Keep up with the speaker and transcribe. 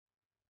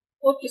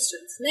Okay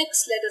students,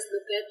 next let us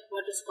look at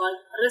what is called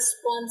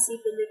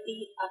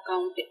responsibility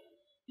accounting.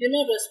 You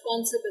know,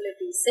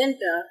 responsibility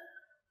center,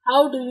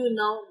 how do you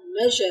now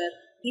measure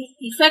the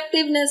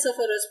effectiveness of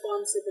a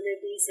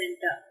responsibility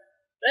center?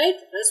 Right?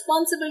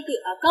 Responsibility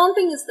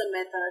accounting is the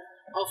method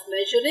of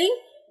measuring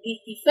the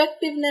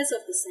effectiveness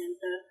of the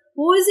center.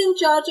 Who is in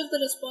charge of the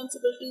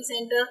responsibility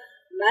center?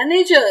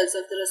 Managers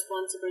of the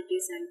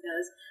responsibility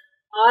centers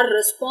are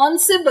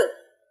responsible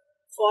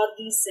for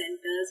these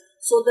centers.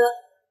 So the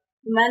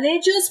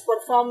manager's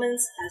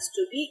performance has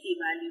to be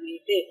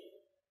evaluated.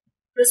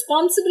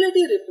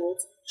 Responsibility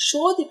reports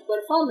show the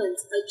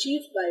performance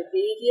achieved by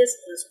various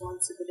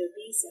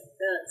responsibility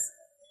centers.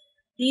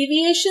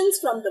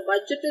 Deviations from the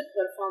budgeted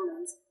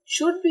performance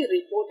should be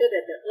reported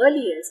at the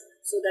earliest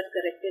so that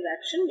corrective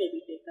action may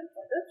be taken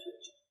for the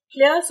future.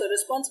 Clear? So,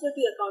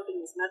 responsibility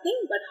accounting is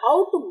nothing but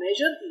how to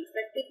measure the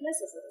effectiveness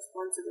of a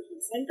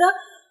responsibility center,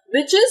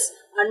 which is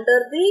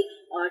under the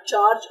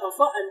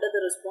under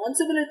the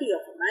responsibility of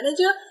a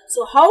manager.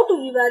 So, how to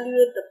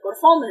evaluate the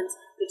performance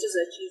which is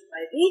achieved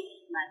by the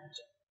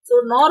manager.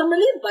 So,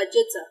 normally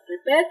budgets are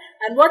prepared,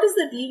 and what is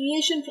the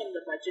deviation from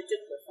the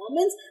budgeted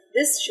performance?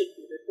 This should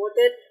be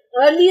reported.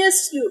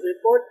 Earliest you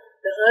report,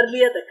 the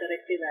earlier the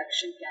corrective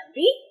action can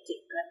be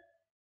taken.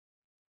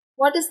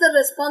 What is the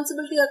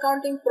responsibility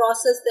accounting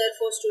process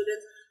therefore,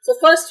 students? So,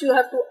 first you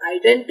have to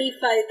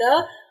identify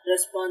the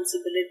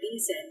responsibility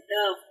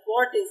center.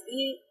 What is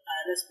the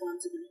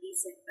responsibility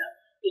center?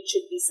 It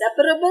should be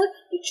separable.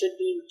 It should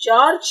be in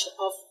charge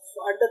of,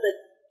 under the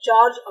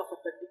charge of a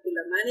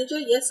particular manager.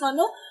 Yes or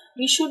no?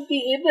 We should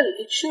be able,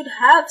 it should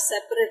have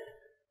separate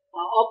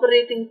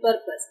operating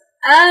purpose,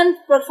 and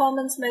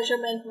performance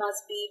measurement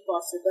must be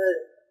possible,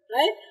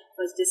 right?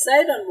 First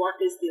decide on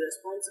what is the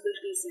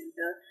responsibility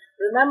center.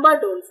 Remember,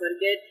 don't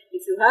forget,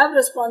 if you have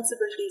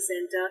responsibility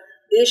center,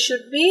 they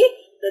should be,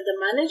 that the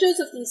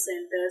managers of these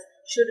centers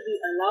should be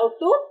allowed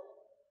to,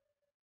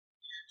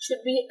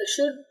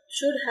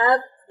 should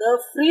have the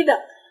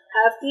freedom,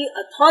 have the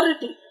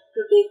authority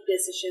to take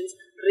decisions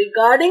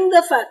regarding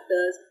the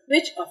factors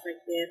which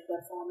affect their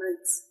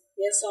performance.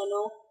 Yes or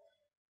no?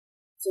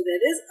 So there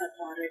is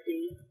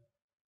authority.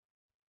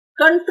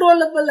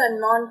 Controllable and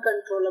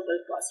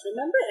non-controllable costs.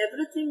 Remember,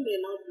 everything may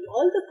not be,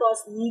 all the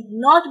costs need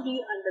not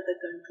be under the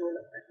control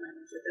of that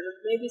manager. There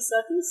may be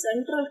certain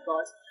central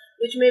costs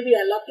which may be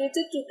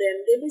allocated to them.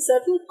 There may be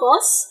certain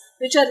costs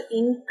which are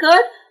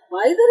incurred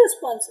by the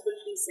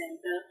responsibility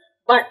center,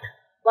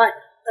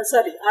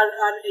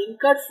 are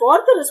incurred for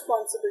the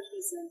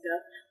responsibility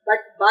center,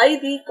 but by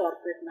the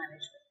corporate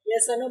management.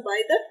 Yes or no?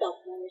 By the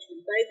top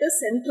management, by the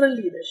central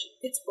leadership.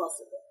 It's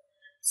possible.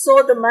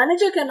 So, the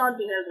manager cannot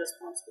be held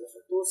responsible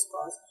for those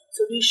costs.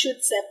 So, we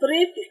should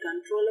separate the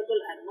controllable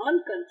and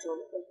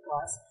non-controllable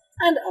costs.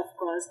 And of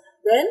course,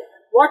 then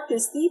what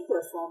is the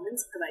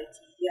performance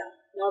criteria?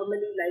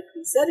 Normally, like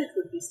we said, it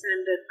would be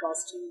standard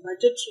costing,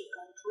 budgetary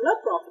control, or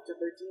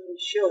profitability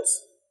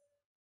ratios.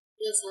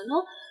 Yes or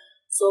no?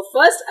 So,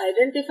 first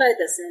identify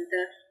the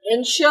center,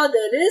 ensure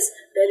there is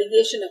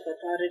delegation of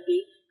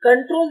authority,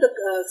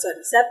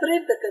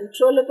 separate the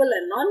controllable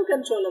and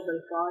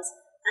non-controllable costs,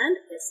 and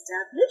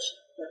establish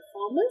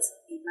performance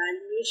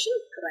evaluation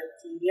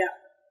criteria.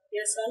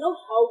 Yes or no?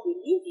 How will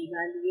you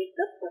evaluate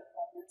the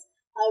performance?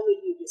 How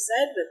will you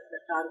decide whether the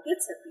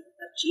targets have been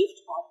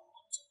achieved or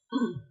not?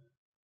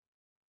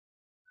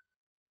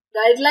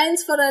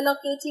 Guidelines for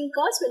allocating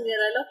costs. When we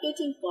are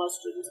allocating cost,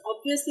 students,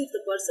 obviously if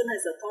the person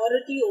has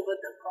authority over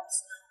the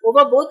cost,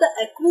 over both the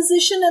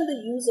acquisition and the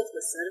use of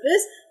the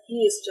service,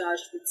 he is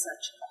charged with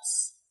such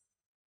costs.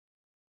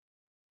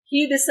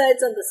 He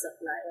decides on the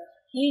supplier.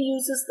 He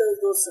uses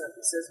those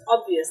services.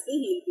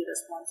 Obviously, he will be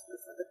responsible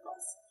for the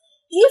cost.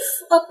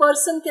 If a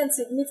person can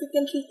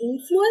significantly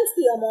influence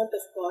the amount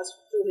of cost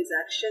through his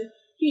action,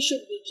 he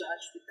should be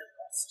charged with the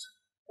cost.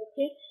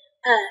 Okay.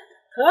 And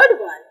third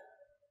one,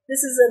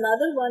 this is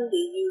another one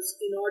they use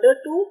in order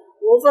to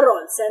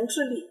overall,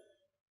 centrally,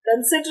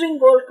 considering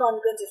goal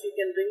congruence, if you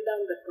can bring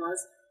down the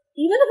cost,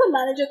 even if a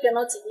manager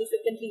cannot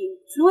significantly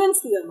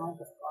influence the amount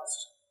of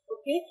cost,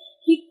 okay,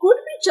 he could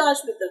be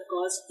charged with the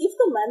cost if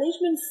the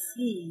management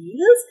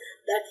feels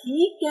that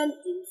he can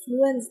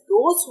influence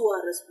those who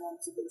are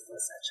responsible for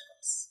such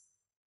costs.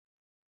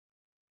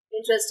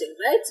 Interesting,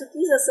 right? So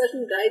these are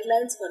certain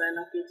guidelines for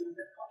allocating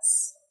the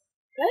costs,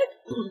 right?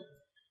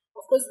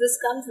 Of course,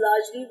 this comes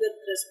largely with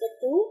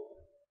respect to,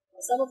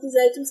 some of these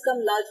items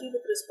come largely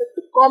with respect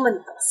to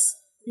common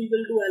costs. We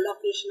will do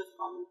allocation of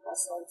common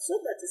costs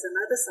also. That is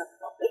another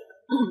subtopic.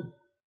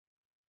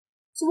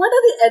 So, what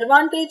are the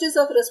advantages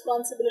of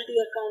responsibility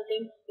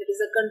accounting? It is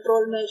a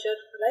control measure,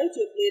 right?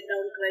 You laid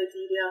down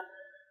criteria.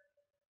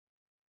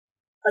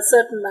 A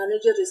certain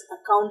manager is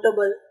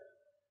accountable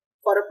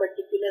for a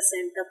particular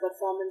center,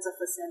 performance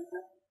of a center.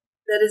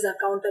 There is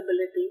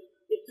accountability.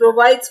 It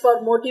provides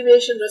for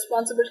motivation.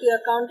 Responsibility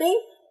accounting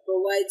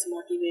provides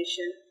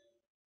motivation,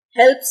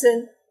 helps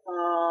in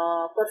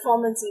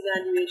performance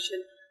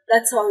evaluation.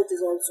 That's how it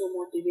is also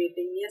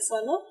motivating, yes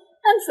or no?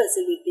 And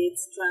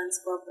facilitates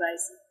transfer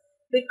pricing.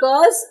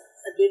 Because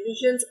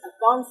divisions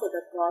account for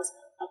the cost,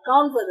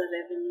 account for the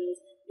revenues.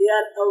 They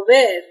are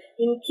aware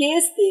in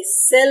case they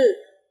sell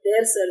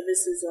their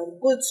services or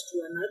goods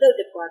to another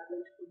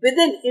department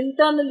within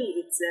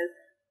internally itself,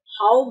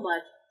 how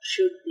much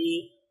should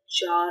they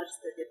charge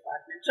the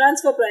department.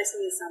 Transfer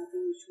pricing is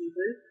something which we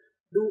will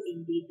do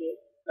in detail,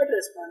 but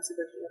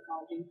responsibility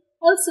accounting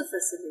also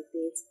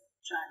facilitates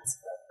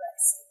transfer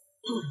pricing.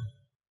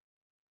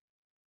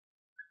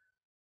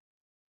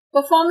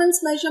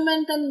 Performance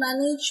measurement and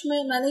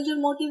manager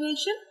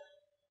motivation.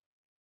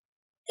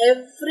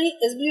 Every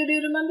SBU, do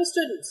you remember,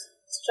 students?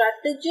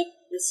 Strategic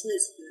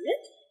business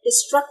unit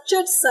is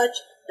structured such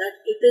that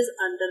it is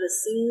under a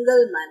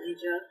single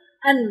manager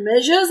and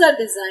measures are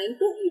designed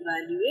to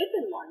evaluate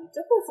and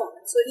monitor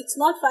performance. So it's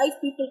not 5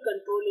 people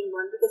controlling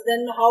one, because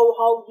then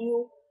how do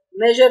you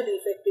measure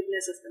the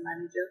effectiveness of the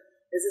manager?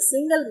 There's a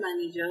single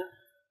manager.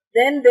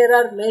 Then there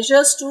are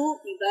measures to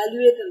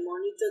evaluate and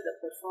monitor the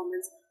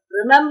performance.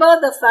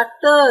 Remember the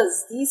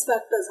factors, these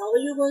factors. How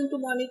are you going to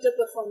monitor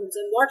performance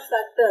and what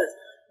factors?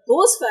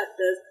 Those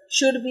factors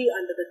should be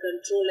under the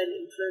control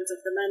and influence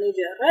of the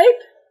manager,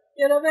 right?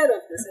 You're aware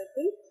of this, I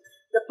think.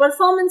 The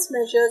performance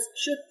measures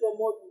should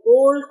promote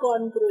goal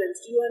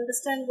congruence. Do you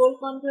understand goal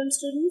congruence,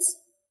 students?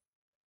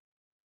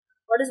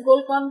 What is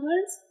goal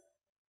congruence?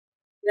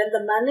 When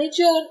the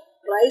manager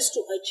tries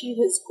to achieve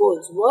his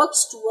goals,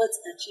 works towards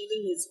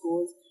achieving his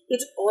goals,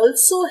 it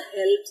also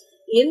helps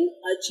in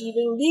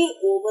achieving the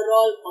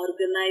overall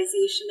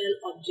organizational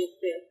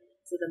objective.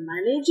 So the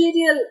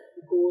managerial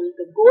goal,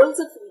 the goals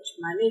of each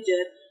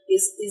manager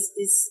is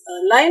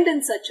aligned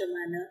in such a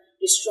manner,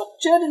 is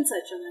structured in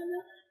such a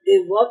manner, they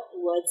work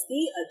towards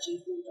the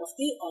achievement of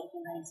the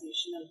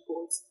organizational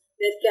goals.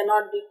 There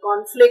cannot be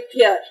conflict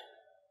here.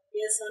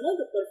 Yes or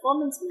no? The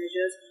performance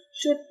measures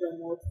should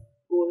promote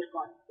goal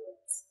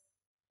congruence.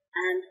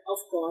 And of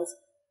course,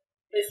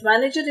 if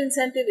manager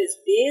incentive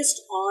is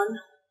based on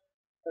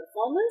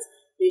performance,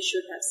 they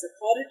should have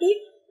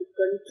authority to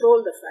control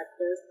the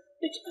factors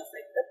which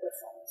affect the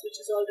performance, which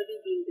has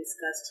already been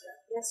discussed here.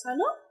 Yes or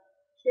no?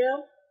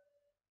 Here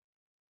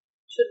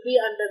should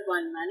be under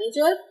one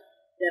manager.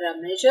 There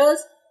are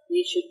measures.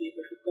 They should be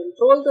able to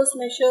control those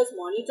measures,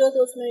 monitor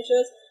those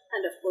measures,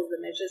 and of course the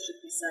measures should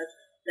be such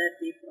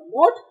that they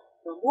promote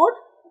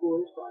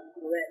goal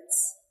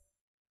congruence.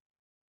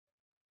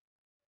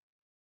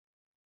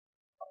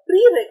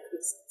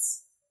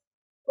 Prerequisites.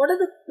 What are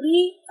the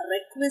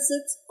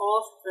prerequisites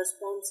of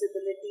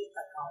responsibility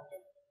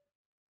accounting?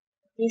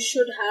 You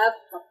should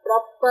have a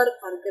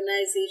proper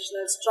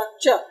organizational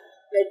structure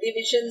where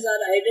divisions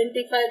are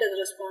identified as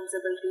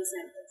responsibility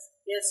centers.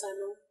 Yes or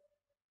no?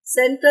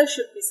 Center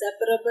should be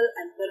separable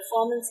and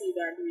performance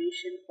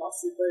evaluation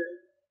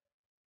possible.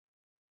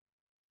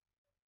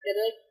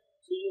 Correct?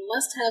 So you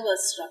must have a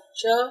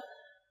structure.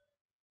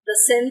 The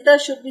center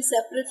should be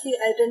separately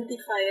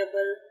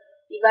identifiable.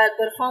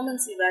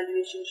 Performance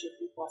evaluation should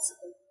be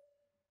possible.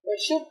 There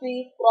should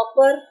be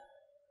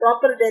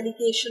proper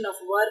delegation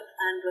of work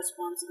and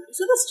responsibility.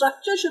 So the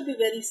structure should be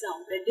very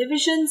sound. The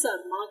divisions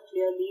are marked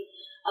clearly.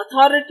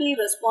 Authority,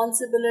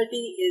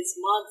 responsibility is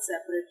marked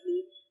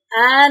separately.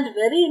 And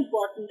very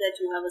important that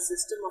you have a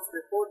system of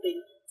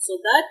reporting so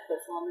that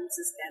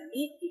performances can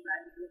be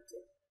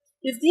evaluated.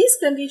 If these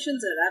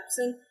conditions are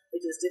absent,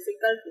 it is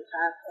difficult to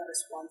have a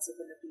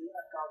responsibility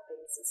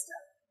accounting system.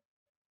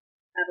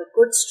 Have a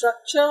good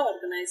structure,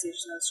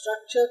 organizational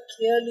structure,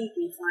 clearly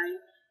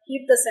defined.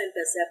 Keep the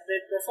center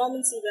separate.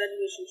 Performance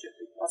evaluation should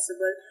be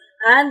possible.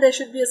 And there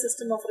should be a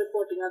system of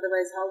reporting.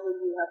 Otherwise, how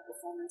will you have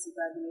performance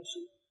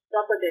evaluation?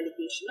 Proper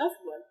delegation of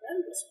work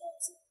and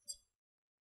responsibility.